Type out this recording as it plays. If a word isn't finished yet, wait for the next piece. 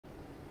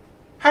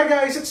Hi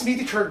guys, it's me,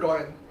 Teacher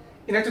Gon.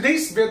 In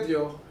today's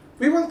video,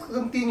 we will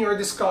continue our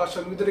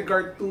discussion with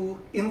regard to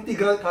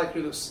integral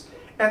calculus.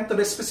 And to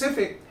be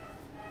specific,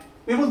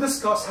 we will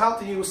discuss how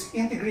to use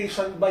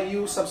integration by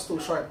use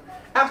substitution.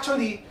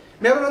 Actually,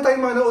 meron na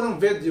tayong mga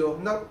naunang video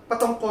na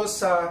patungkol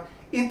sa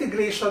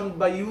integration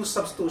by use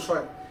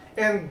substitution.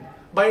 And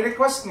by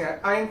request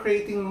nga, I am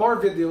creating more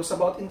videos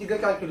about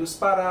integral calculus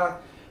para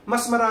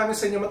mas marami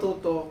sa inyo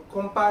matuto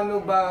kung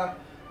paano ba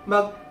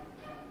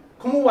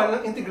kumuha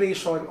ng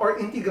integration or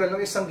integral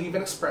ng isang given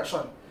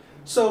expression.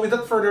 So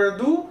without further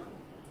ado,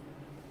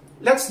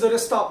 let's do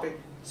this topic.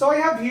 So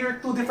I have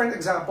here two different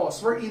examples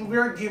wherein we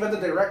are given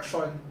the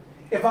direction,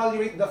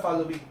 evaluate the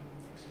following.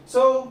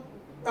 So,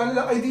 ang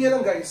idea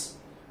lang guys,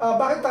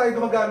 bakit tayo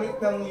gumagamit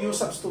ng use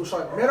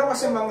substitution? Meron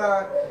kasi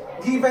mga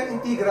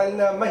given integral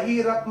na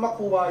mahirap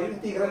makuha yung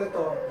integral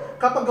nito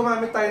kapag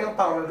gumamit tayo ng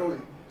power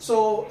rule.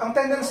 So, ang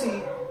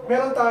tendency,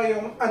 meron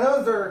tayong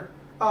another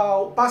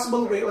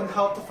possible way on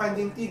how to find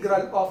the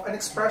integral of an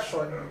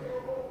expression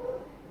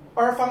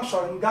or a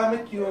function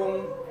gamit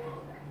yung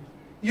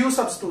use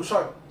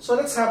substitution. So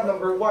let's have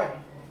number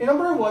 1. In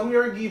number 1, we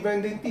are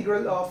given the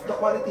integral of the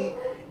quantity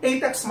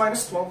 8x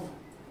minus 12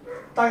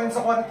 times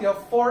the quantity of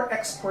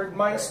 4x squared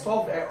minus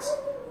 12x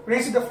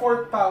raised to the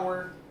 4th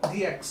power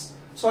dx.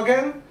 So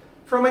again,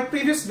 from my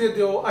previous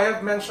video, I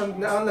have mentioned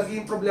na ang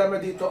naging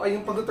problema dito ay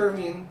yung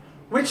pag-determine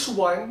which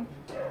one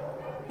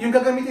yung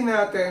gagamitin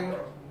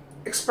natin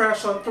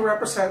expression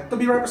to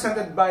be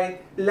represented by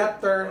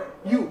letter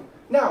U.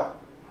 Now,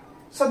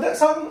 sa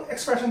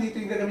expression dito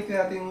yung gagamitin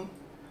natin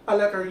a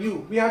letter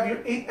U. We have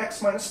here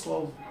 8x minus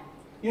 12.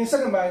 Yung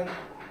isa naman,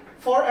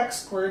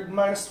 4x squared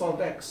minus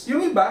 12x.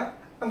 Yung iba,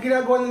 ang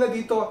ginagawa nila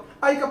dito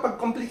ay kapag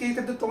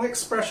complicated itong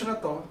expression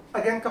na to,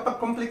 again, kapag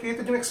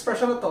complicated yung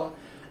expression na to,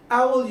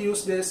 I will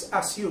use this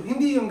as U.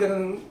 Hindi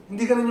ganun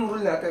yung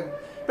rule natin.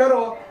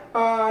 Pero,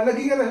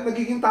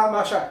 nagiging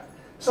tama siya.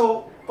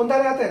 So,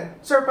 punta natin,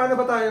 sir, paano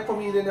ba tayo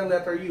pumili ng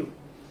letter U?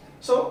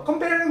 So,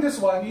 comparing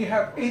this one, you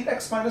have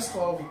 8x minus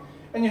 12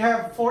 and you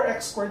have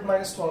 4x squared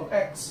minus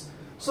 12x.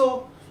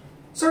 So,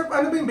 sir,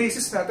 ano ba yung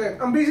basis natin?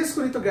 Ang basis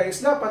ko dito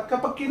guys, dapat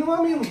kapag kinuha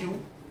mo yung U,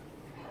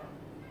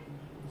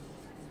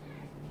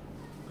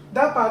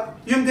 dapat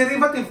yung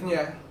derivative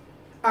niya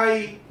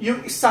ay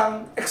yung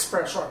isang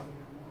expression.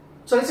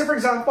 So, let's say for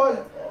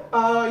example,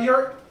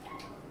 your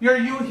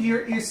U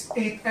here is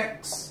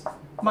 8x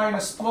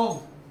minus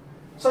 12.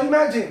 So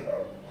imagine,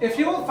 if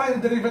you will find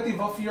the derivative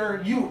of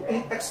your U,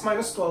 8x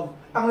minus 12,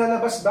 ang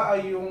lalabas ba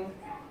ay yung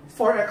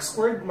 4x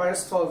squared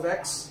minus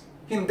 12x?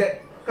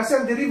 Hindi. Kasi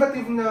ang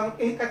derivative ng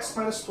 8x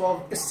minus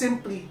 12 is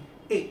simply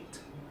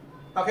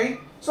 8. Okay?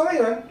 So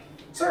ngayon,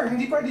 sir,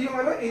 hindi pwede yung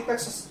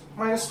 8x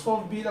minus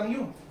 12 bilang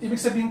U. Ibig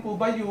sabihin po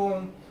ba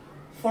yung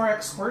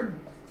 4x squared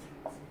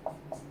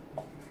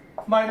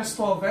minus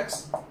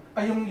 12x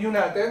ay yung U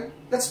natin?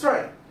 Let's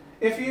try.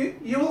 If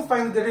you will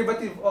find the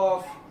derivative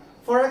of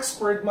 4x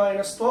squared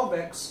minus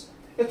 12x,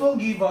 it will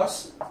give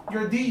us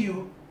your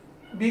du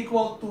be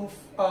equal to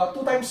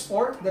 2 times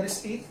 4, that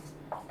is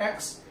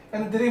 8x,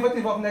 and the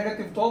derivative of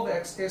negative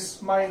 12x is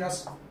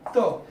minus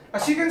 2.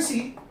 As you can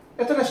see,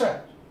 ito na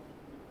siya.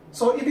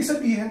 So, ibig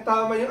sabihin,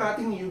 tama yung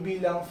ating u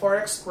bilang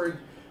 4x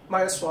squared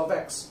minus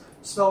 12x.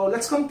 So,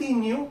 let's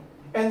continue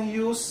and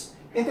use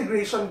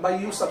integration by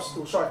use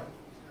substitution.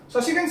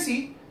 So, as you can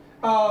see,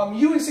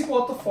 u is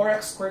equal to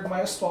 4x squared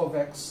minus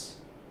 12x.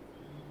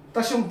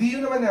 Tapos yung du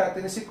naman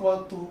natin is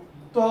equal to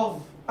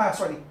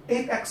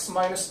 8x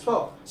minus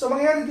 12. So,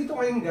 mangyayari dito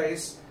ngayon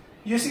guys,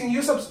 using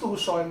use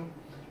substitution,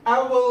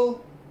 I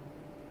will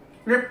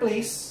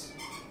replace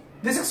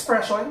this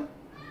expression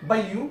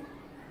by u.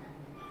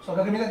 So,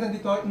 gagamitin natin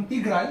dito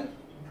integral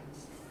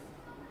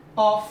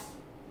of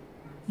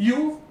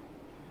u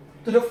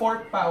to the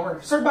 4th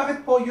power. Sir,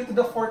 bakit po u to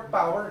the 4th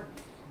power?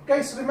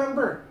 Guys,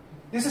 remember,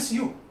 this is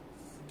u.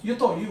 U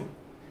to u.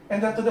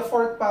 And then to the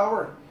 4th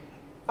power.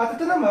 At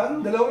ito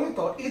naman, dalawang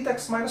ito,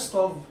 8x minus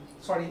 12,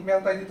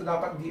 meron tayo dito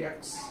dapat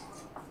dx.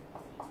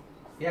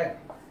 Yan.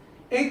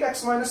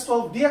 8x minus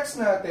 12 dx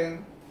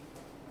natin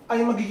ay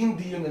magiging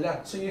du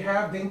nila. So you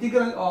have the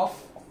integral of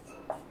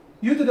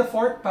u to the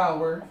 4th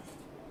power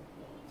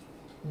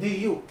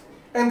du.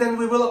 And then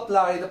we will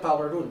apply the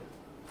power rule.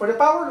 For the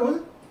power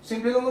rule,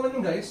 simple lang naman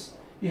yung guys,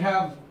 you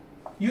have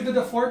u to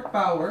the 4th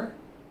power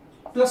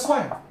plus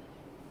 1.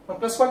 Pag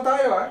plus 1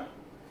 tayo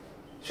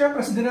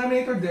syempre sa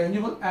denominator din, you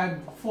will add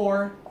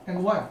 4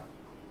 and 1.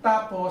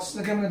 Tapos,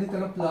 lagyan mo na dito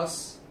ng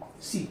plus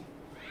c.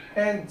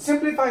 And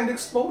simplifying the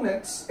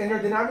exponents in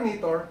your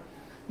denominator,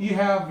 you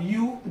have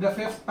u to the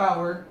 5th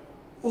power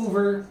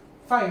over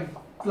 5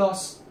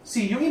 plus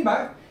c. Yung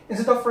iba,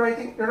 instead of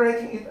writing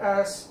it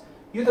as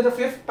u to the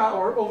 5th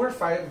power over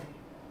 5,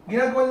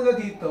 ginagawa nila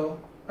dito,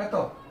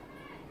 ito.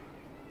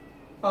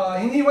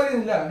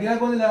 Hiniwalay nila.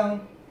 Ginagawa nilang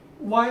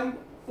 1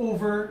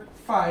 over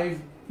 5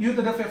 u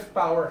to the 5th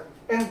power.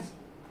 And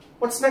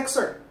what's next,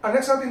 sir? Ang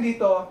next natin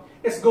dito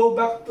is go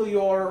back to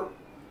your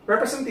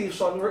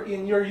representation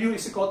wherein your u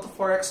is equal to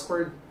 4x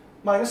squared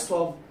minus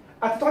 12.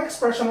 At itong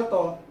expression na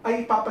to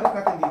ay ipapalit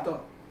natin dito.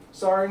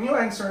 So our new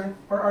answer,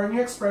 or our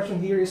new expression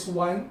here is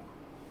 1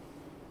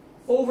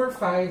 over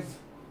 5.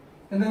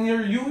 And then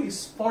your u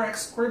is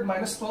 4x squared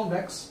minus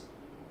 12x.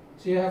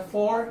 So you have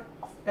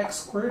 4x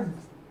squared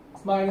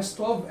minus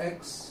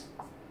 12x.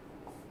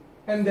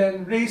 And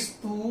then raised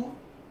to,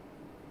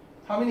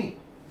 how many?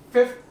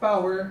 5th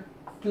power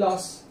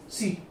plus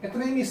c. Ito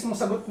na yung mismong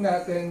sagot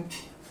natin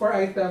for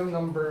item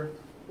number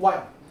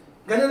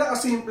 1. Ganun lang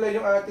kasimple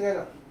yung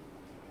ating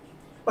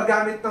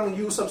paggamit ng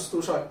u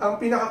substitution. Ang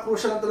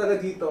pinaka-crucial lang talaga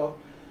dito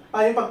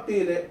ay yung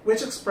pagpili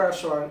which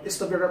expression is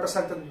to be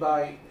represented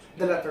by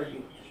the letter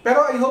u.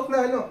 Pero I hope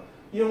na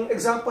yung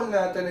example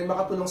natin ay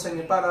makatulong sa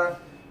inyo para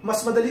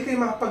mas madali kayo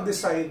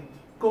makapag-decide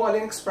kung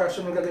aling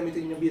expression yung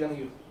gagamitin nyo bilang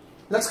u.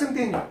 Let's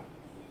continue.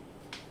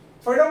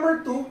 For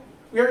number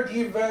 2, we are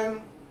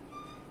given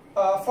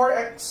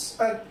 4x,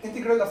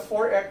 integral of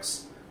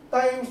 4x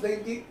times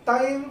the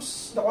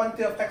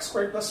quantity of x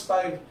squared plus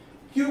 5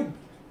 cubed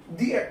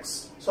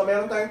dx. So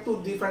meron tayong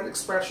two different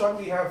expression.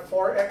 We have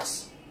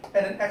 4x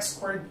and then x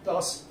squared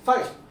plus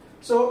 5.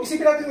 So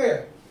isipin natin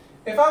ngayon,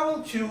 if I will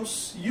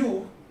choose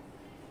u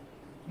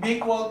be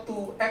equal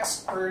to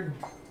x squared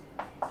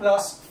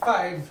plus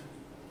 5,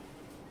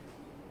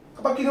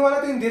 kapag ginawa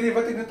natin yung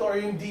derivative nito or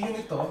yung du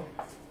nito,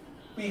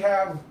 we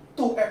have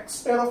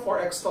 2x pero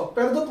 4x to.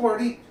 Pero don't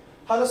worry,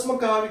 halos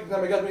magkahawig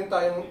na may gagawin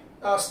tayong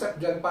step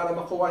dyan para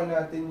makuha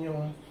natin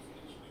yung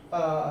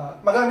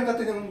magamit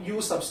natin yung u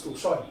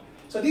substitution.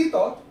 So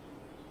dito,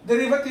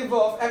 derivative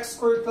of x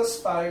squared plus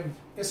 5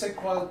 is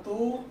equal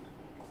to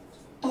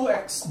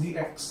 2x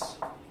dx.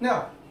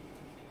 Now,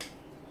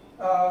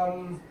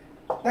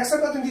 next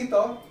step natin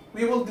dito,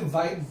 we will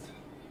divide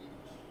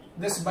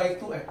this by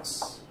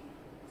 2x.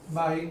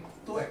 By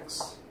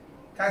 2x.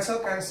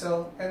 Cancel,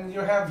 cancel, and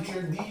you have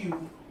here du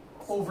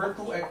over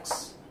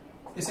 2x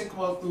is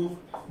equal to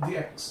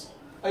dx.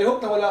 I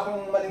hope na wala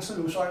akong maling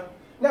solution.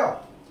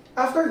 Now,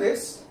 after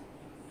this,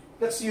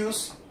 let's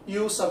use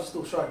u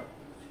substitution.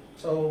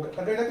 So,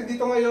 gagawin natin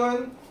dito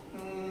ngayon,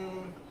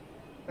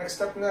 next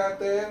step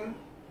natin,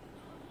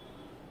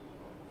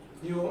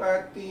 yung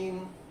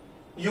ating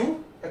u,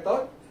 ito,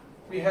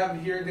 we have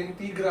here the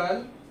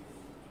integral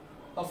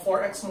of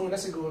 4x muna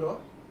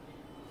siguro,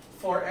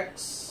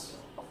 4x,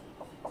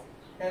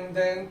 and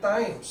then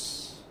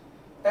times,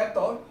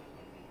 ito,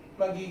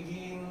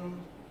 magiging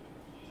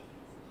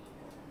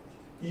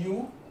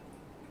u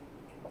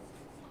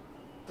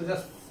to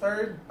the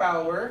 3rd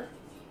power.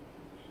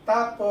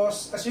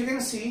 Tapos, as you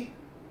can see,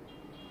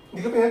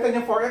 hindi ko pinalitan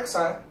yung 4x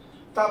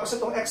Tapos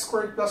itong x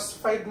squared plus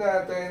 5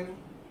 natin,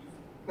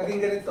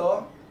 naging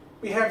ganito.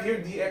 We have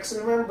here dx.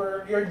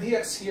 Remember, your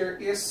dx here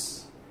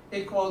is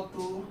equal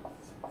to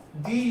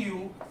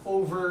du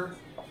over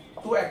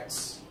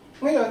 2x.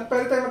 Ngayon,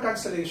 pwede tayo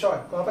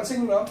mag-cancellation. Kung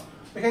mapansin nyo,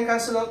 we can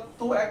cancel out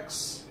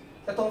 2x.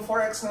 Itong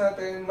 4x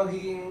natin,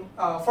 magiging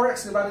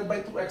 4x divided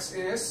by 2x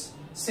is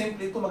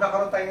simply to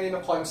magkakaroon tayo ngayon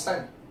ng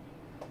constant.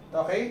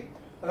 Okay?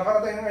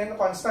 Magkakaroon tayo ngayon ng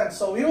constant.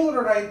 So, we will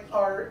write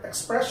our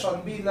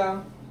expression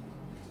bilang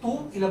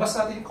 2. Ilabas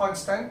natin yung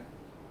constant.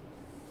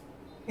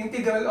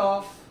 Integral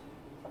of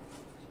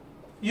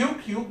u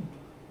cubed.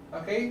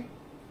 Okay?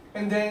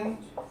 And then,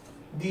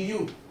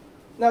 du.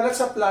 Now, let's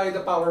apply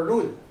the power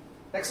rule.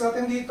 Next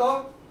natin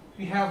dito,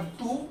 we have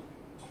 2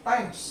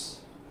 times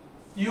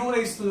u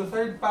raised to the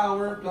 3rd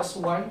power plus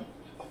 1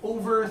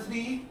 over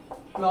 3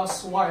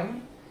 plus 1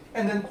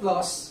 and then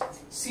plus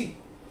c.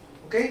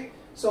 Okay?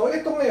 So,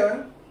 ito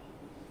ngayon,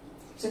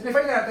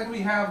 simplify natin, we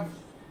have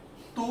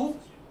 2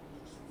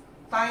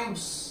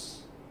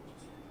 times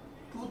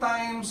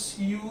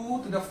u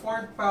to the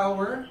 4th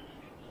power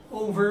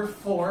over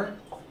 4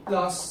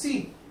 plus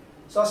c.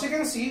 So, as you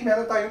can see,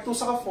 meron tayong 2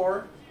 saka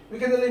 4. We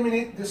can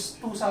eliminate this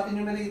 2 sa ating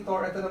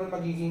numerator. Ito naman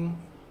magiging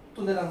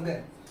 2 na lang din.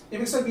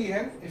 Ibig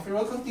sabihin, if we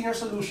will continue our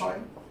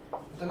solution,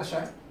 ito na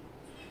siya,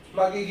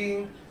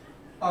 magiging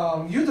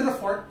u to the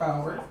 4th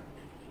power,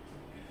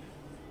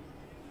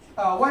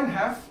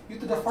 1/2 u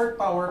to the 4th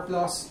power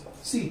plus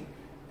c.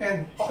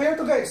 And okay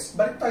ito guys,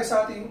 balik tayo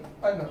sa ating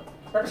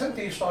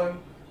representation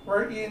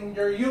wherein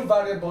your u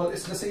variable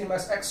is the same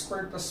as x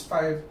squared plus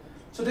 5.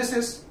 So this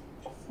is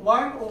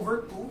 1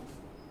 over 2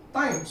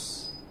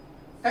 times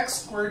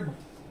x squared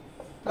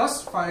plus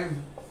 5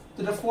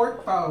 to the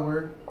 4th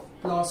power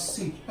plus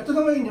c. Ito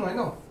na ngayon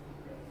yung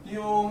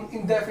yung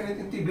indefinite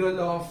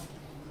integral of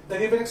the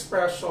given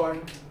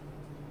expression,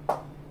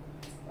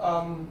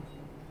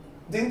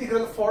 the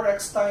integral of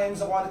 4x times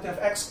the quantity of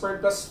x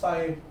squared plus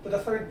 5 to the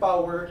 3rd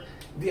power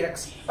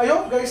dx. I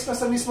hope guys na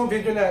sa mismong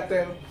video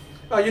natin,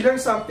 you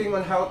learned something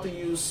on how to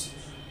use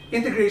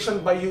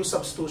integration by u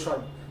substitution.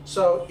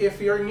 So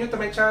if you're new to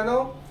my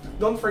channel,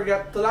 don't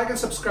forget to like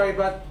and subscribe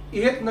at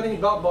i-hit na rin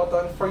yung bell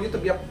button for you to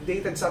be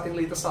updated sa ating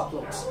latest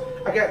uploads.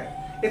 Again,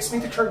 it's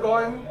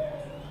mattheachergon.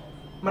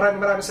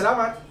 Maraming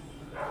salamat.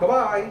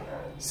 Bye-bye.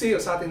 See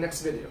you sa ating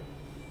next video.